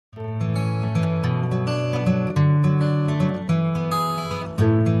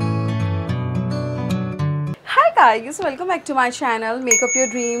guys, welcome back to my channel Makeup Your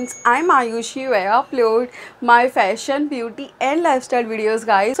Dreams. I'm Ayushi where I upload my fashion, beauty and lifestyle videos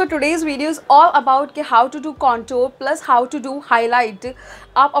guys. So today's video is all about how to do contour plus how to do highlight.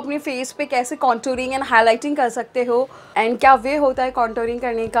 आप अपने face पे कैसे contouring and highlighting कर सकते हो and क्या वे होता है कॉन्टोरिंग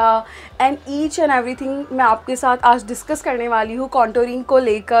करने का एंड ईच एंड एवरीथिंग मैं आपके साथ आज डिस्कस करने वाली हूँ कॉन्टोरिंग को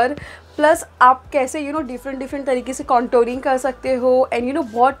लेकर। प्लस आप कैसे डिफरेंट तरीके से कॉन्टोरिंग कर सकते हो एंड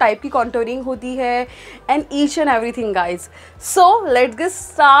बहुत टाइप की कॉन्टोरिंग होती है and each and everything guys. So let's get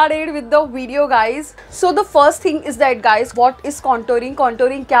started with the video guys. So the first thing is that guys, what is contouring?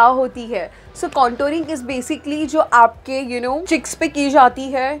 Contouring क्या होती है? सो कॉन्टोरिंग इज बेसिकली जो आपके चिक्स पे की जाती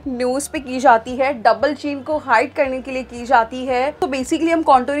है, नोज पे की जाती है, डबल चिन को हाइड करने के लिए की जाती है। तो बेसिकली हम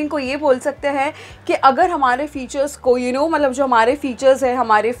कॉन्टोरिंग को ये बोल सकते हैं कि अगर हमारे फीचर्स को मतलब जो हमारे फीचर्स है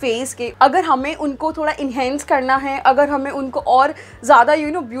हमारे फेस के, अगर हमें उनको थोड़ा इन्हेंस करना है, अगर हमें उनको और ज़्यादा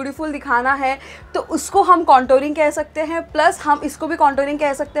ब्यूटीफुल दिखाना है तो उसको हम कॉन्टोरिंग कह सकते हैं। प्लस हम इसको भी कॉन्टोरिंग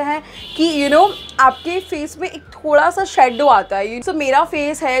कह सकते हैं कि आपके फेस में एक थोड़ा सा शेडो आता है। सो मेरा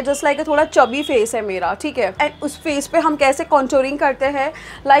फेस है जस्ट लाइक थोड़ा चबी फेस है मेरा, ठीक है, एंड उस फेस पे हम कैसे कॉन्टोरिंग करते हैं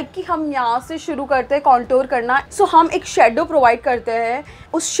लाइक कि हम यहाँ से शुरू करते हैं कॉन्टोर करना। सो हम एक शेडो प्रोवाइड करते हैं,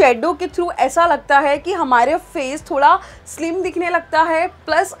 उस शेडो के थ्रू ऐसा लगता है कि हमारे फेस थोड़ा स्लिम दिखने लगता है,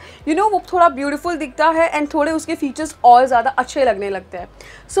 प्लस वो थोड़ा ब्यूटीफुल दिखता है एंड थोड़े उसके फीचर्स और ज़्यादा अच्छे लगने लगते हैं।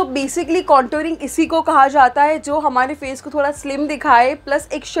 सो बेसिकली कॉन्टोरिंग इसी को कहा जाता है जो हमारे फेस को थोड़ा स्लिम दिखाए प्लस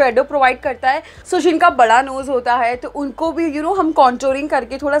एक शेडो प्रोवाइड करता है। सो जिनका बड़ा नोज़ होता है तो उनको भी हम कॉन्टोरिंग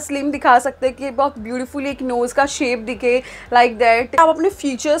करके थोड़ा स्लिम दिखा सकते हैं कि बहुत ब्यूटीफुल एक नोज़ का शेप दिखे लाइक दैट। आप अपने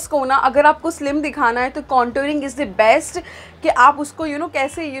फीचर्स को अगर आपको स्लिम दिखाना है तो कॉन्टोरिंग इज़ द बेस्ट कि आप उसको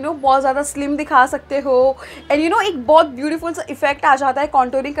कैसे बहुत ज़्यादा स्लिम दिखा सकते हो एंड एक बहुत ब्यूटीफुल सा इफेक्ट आ जाता है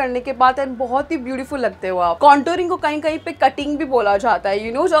कॉन्टोरिंग करने के बाद एंड बहुत ही ब्यूटीफुल लगते हो आप। कॉन्टोरिंग को कहीं कहीं पे कटिंग भी बोला जाता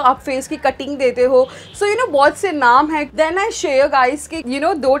है, जो आप फेस की कटिंग देते हो। सो बहुत से नाम है। देन आई शेयर गाइस कि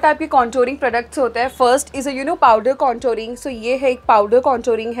दो टाइप के कॉन्टोरिंग प्रोडक्ट्स होते हैं। First is powder contouring. सो ये है एक पाउडर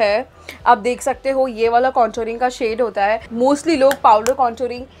कॉन्टोरिंग है, आप देख सकते हो ये वाला कॉन्टोरिंग का शेड होता है। मोस्टली लोग पाउडर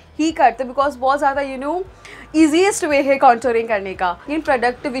कॉन्टोरिंग ही करते बिकॉज बहुत ज़्यादा ईजीएस्ट वे है कॉन्टोरिंग करने का। इन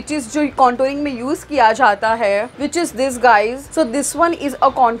प्रोडक्ट विच इज़ जो कॉन्टोरिंग में यूज़ किया जाता है which is this guys. So this one is a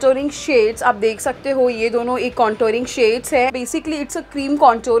contouring shades, आप देख सकते हो ये दोनों एक कॉन्टोरिंग शेड्स है। Basically it's a cream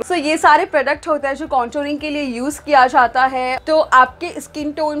contour. सो ये सारे प्रोडक्ट होता है जो कॉन्टोरिंग के लिए यूज़ किया जाता है। तो आपके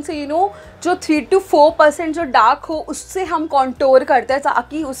स्किन टोन से जो 3 to 4% जो डार्क हो उससे हम कॉन्टोर करते हैं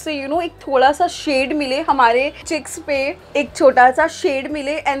ताकि उससे एक थोड़ा सा शेड मिले हमारे चिक्स पे, एक छोटा सा शेड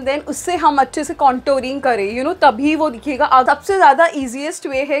मिले एंड देन उससे हम अच्छे से कॉन्टोरिंग करें तभी वो दिखेगा। सबसे ज़्यादा ईजीएस्ट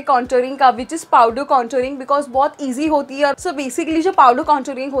वे है कॉन्टोरिंग का which is powder contouring because बहुत ईजी होती है। सो बेसिकली जो पाउडर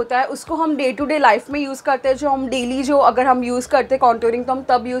कॉन्टोरिंग होता है उसको हम डे टू डे लाइफ में यूज़ करते हैं। जो हम डेली अगर हम यूज़ करते हैं कॉन्टोरिंग तो हम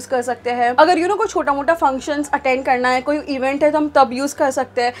तब यूज़ कर सकते हैं। अगर कोई छोटा मोटा फंक्शंस अटेंड करना है, कोई इवेंट है तो हम तब यूज़ कर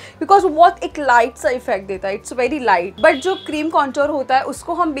सकते हैं बिकॉज वो बहुत एक लाइट सा इफेक्ट देता है, इट्स वेरी लाइट। बट जो क्रीम कॉन्टोर होता है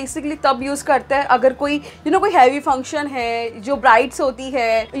उसको हम बेसिकली तब यूज़ करते हैं अगर कोई कोई हैवी फंक्शन है, जो ब्राइड्स होती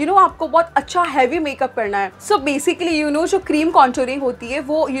है, आपको बहुत अच्छा हैवी मेकअप करना है। सो बेसिकली जो क्रीम कॉन्टोरिंग होती है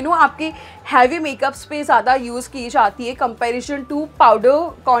वो आपके हैवी मेकअप्स पे ज़्यादा यूज़ की जाती है कंपैरिजन टू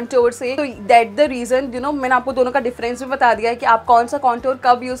पाउडर कॉन्टोर से। तो दैट द रीज़न मैंने आपको दोनों का डिफरेंस भी बता दिया है कि आप कौन सा कॉन्टोर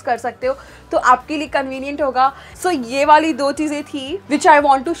कब यूज़ कर सकते हो तो आपके लिए कन्वीनियंट होगा। सो ये वाली दो चीज़ें थी विच I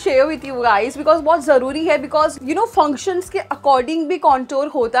want to share with you guys because बहुत ज़रूरी है बिकॉज फंक्शंस के अकॉर्डिंग भी कॉन्टोर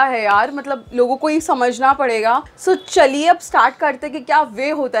होता है यार, मतलब लोगों को ही समझना पड़ेगा। सो चलिए अब स्टार्ट करते हैं कि क्या वे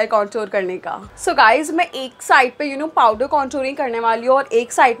होता है कॉन्टोर करने का। सो गाइज मैं एक साइड पे पाउडर कॉन्टोरिंग करने वाली हूँ और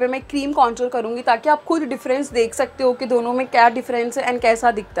एक साइड पे मैं क्रीम कॉन्टोर करूंगी ताकि आप खुद डिफरेंस देख सकते हो कि दोनों में क्या डिफरेंस है एंड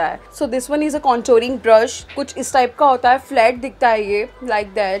कैसा दिखता है। So this one is a contouring brush, कुछ इस टाइप का होता है, फ्लैट दिखता है ये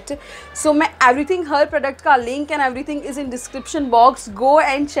लाइक दैट। सो मैं एवरीथिंग, हर प्रोडक्ट का link and everything is in description box, go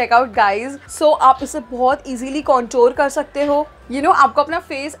and check out guys. सो आप इसे बहुत ईजिली कॉन्टोर कर सकते हो। आपको अपना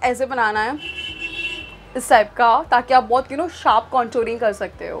फेस ऐसे बनाना है इस टाइप का ताकि आप बहुत शार्प कॉन्टोरिंग कर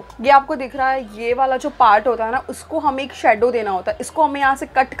सकते हो। ये आपको दिख रहा है, ये वाला जो पार्ट होता है ना उसको हमें एक शेडो देना होता है। इसको हमें यहाँ से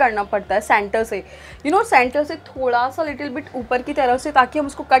कट करना पड़ता है सेंटर से, सेंटर से थोड़ा सा लिटिल बिट ऊपर की तरफ से ताकि हम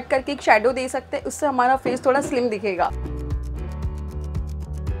उसको कट करके एक शेडो दे सकते हैं। उससे हमारा फेस थोड़ा स्लिम दिखेगा।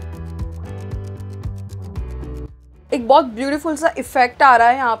 एक बहुत ब्यूटीफुल सा इफेक्ट आ रहा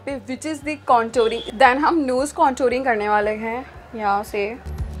है यहाँ पे which is the contouring. Then हम नोज कॉन्टोरिंग करने वाले हैं यहाँ से।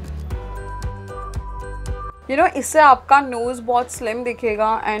 इससे आपका नोज़ बहुत स्लिम दिखेगा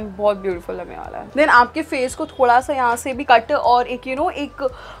एंड बहुत ब्यूटीफुल लगने वाला है। देन आपके फेस को थोड़ा सा यहाँ से भी कट और एक एक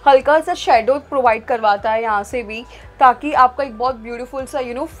हल्का सा शेडो प्रोवाइड करवाता है यहाँ से भी ताकि आपका एक बहुत ब्यूटीफुल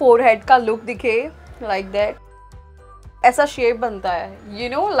सा फोरहेड का लुक दिखे लाइक दैट। ऐसा शेप बनता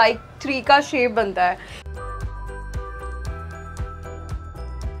है लाइक 3 का शेप बनता है।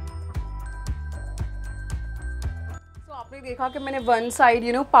 देखा कि मैंने वन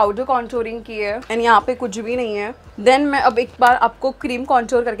साइड पाउडर कॉन्टोरिंग की है एंड यहाँ पे कुछ भी नहीं है। देन मैं अब एक बार आपको क्रीम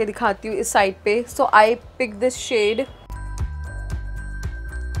कॉन्टोर करके दिखाती हूँ इस साइड पे। सो I pick this shade.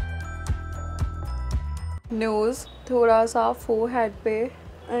 Knows, थोड़ा सा फोरहेड पे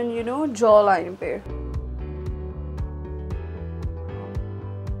एंड जॉ लाइन पे।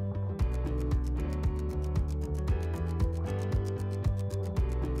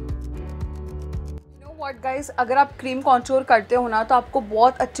 व्हाट गाइस, अगर आप क्रीम कॉन्टूर करते हो ना तो आपको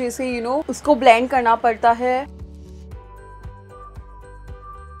बहुत अच्छे से उसको ब्लेंड करना पड़ता है।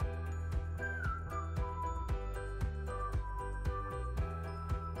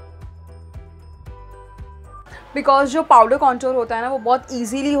 बिकॉज जो पाउडर कॉन्टूर होता है ना वो बहुत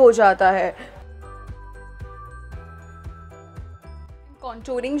इजीली हो जाता है।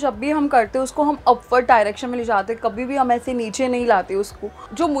 कॉन्टूरिंग जब भी हम करते हैं उसको हम अपवर्ड डायरेक्शन में ले जाते हैं, कभी भी हम ऐसे नीचे नहीं लाते उसको।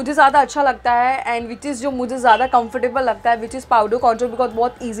 जो मुझे ज़्यादा अच्छा लगता है एंड विच इज़ जो मुझे ज़्यादा कंफर्टेबल लगता है which is powder contour, because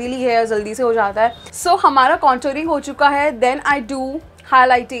बहुत इजीली है, जल्दी से हो जाता है। सो हमारा कॉन्टूरिंग हो चुका है। Then I do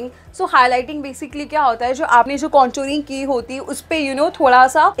highlighting. So highlighting basically क्या होता है, जो आपने जो कॉन्टूरिंग की होती है उस पर थोड़ा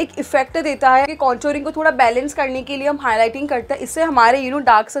सा एक इफेक्ट देता है कि कॉन्टूरिंग को थोड़ा बैलेंस करने के लिए हम हाईलाइटिंग करते हैं। इससे हमारे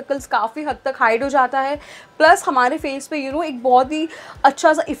डार्क सर्कल्स काफ़ी हद तक हाइड हो जाता है, प्लस हमारे फेस पे एक बहुत ही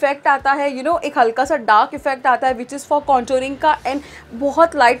अच्छा सा इफेक्ट आता है, एक हल्का सा डार्क इफेक्ट आता है विच इज़ फॉर कॉन्टूरिंग का, एंड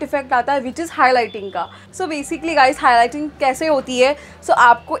बहुत लाइट इफेक्ट आता है विच इज़ हाईलाइटिंग का। सो बेसिकली गाइस हाईलाइटिंग कैसे होती है, सो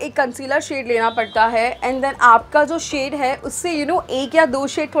आपको एक कंसीलर शेड लेना पड़ता है एंड देन आपका जो शेड है उससे एक या दो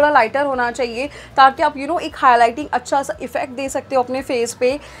शेड थोड़ा लाइटर होना चाहिए ताकि आप एक हाईलाइटिंग अच्छा सा इफेक्ट दे सकते हो अपने फेस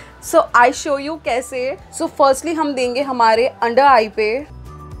पे। सो आई शो यू कैसे। सो फर्स्टली हम देंगे हमारे अंडर आई पे,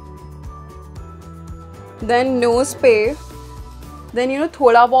 देन नोज पे, देन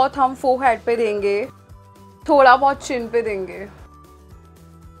थोड़ा बहुत हम फोरहेड पे देंगे, थोड़ा बहुत चिन पे देंगे।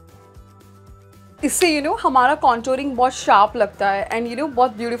 इससे हमारा कॉन्टूरिंग बहुत शार्प लगता है एंड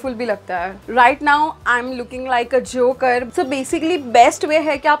बहुत ब्यूटीफुल भी लगता है। Right now I am looking like a joker. So basically best way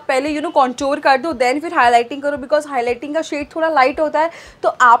है कि आप पहले कॉन्टूर कर दो देन फिर हाईलाइटिंग करो, बिकॉज हाईलाइटिंग का शेड थोड़ा लाइट होता है तो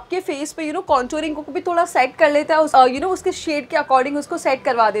आपके फेस पे कॉन्टूरिंग को भी थोड़ा सेट कर लेता है, उसके शेड के अकॉर्डिंग उसको सेट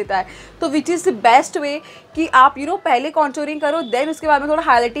करवा देता है। तो which is the best way कि आप पहले कॉन्टूरिंग करो देन उसके बाद में थोड़ा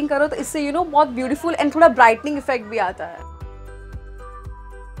हाईलाइटिंग करो, तो इससे बहुत ब्यूटीफुल एंड थोड़ा ब्राइटनिंग इफेक्ट भी आता है।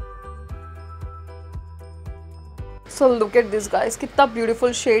 So look at this guys, कितना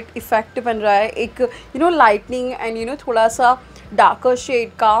ब्यूटीफुल शेड इफेक्ट बन रहा है, एक लाइटनिंग एंड थोड़ा सा डार्कर शेड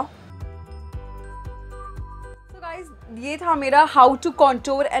का। सो गाइस ये था मेरा how to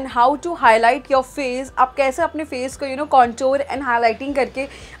contour and how to highlight your face. आप कैसे अपने फेस को कॉन्टूर एंड हाईलाइटिंग करके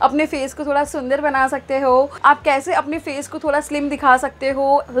अपने फेस को थोड़ा सुंदर बना सकते हो, आप कैसे अपने फेस को थोड़ा स्लिम दिखा सकते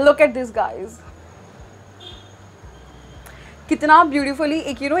हो। लुक एट दिस गाइस, कितना ब्यूटीफुली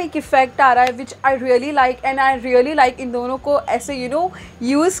एक इफेक्ट आ रहा है विच I really like and I really like in दोनों को ऐसे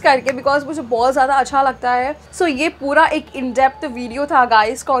यूज़ करके, बिकॉज मुझे बहुत ज़्यादा अच्छा लगता है। सो ये पूरा एक इन डेप्थ वीडियो था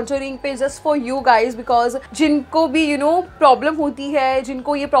गाइस कॉन्टूरिंग पे, just for you guys, because जिनको भी प्रॉब्लम होती है,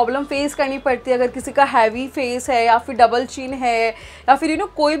 जिनको ये प्रॉब्लम फेस करनी पड़ती है, अगर किसी का हैवी फेस है या फिर डबल चिन है या फिर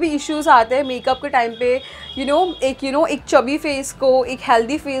कोई भी इश्यूज़ आते हैं मेकअप के टाइम पे, एक चबी फेस को, एक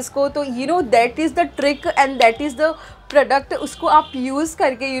हेल्दी फेस को, तो that is the trick and that is the product. उसको आप यूज़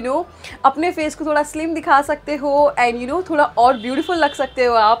करके अपने फेस को थोड़ा स्लिम दिखा सकते हो एंड थोड़ा और ब्यूटीफुल लग सकते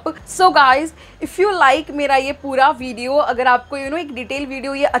हो आप। So guys if you like मेरा ये पूरा वीडियो, अगर आपको एक डिटेल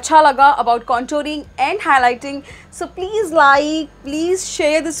वीडियो ये अच्छा लगा about contouring and highlighting, so please like, please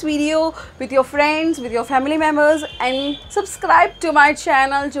share this video with your friends, with your family members and subscribe to my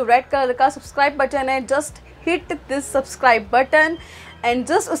channel. जो रेड कलर का सब्सक्राइब बटन है, just hit this subscribe button and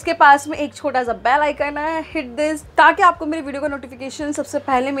just उसके पास में एक छोटा सा bell icon है, hit this, ताकि आपको मेरे वीडियो का नोटिफिकेशन सबसे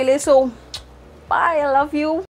पहले मिले। सो बाय, आई लव यू।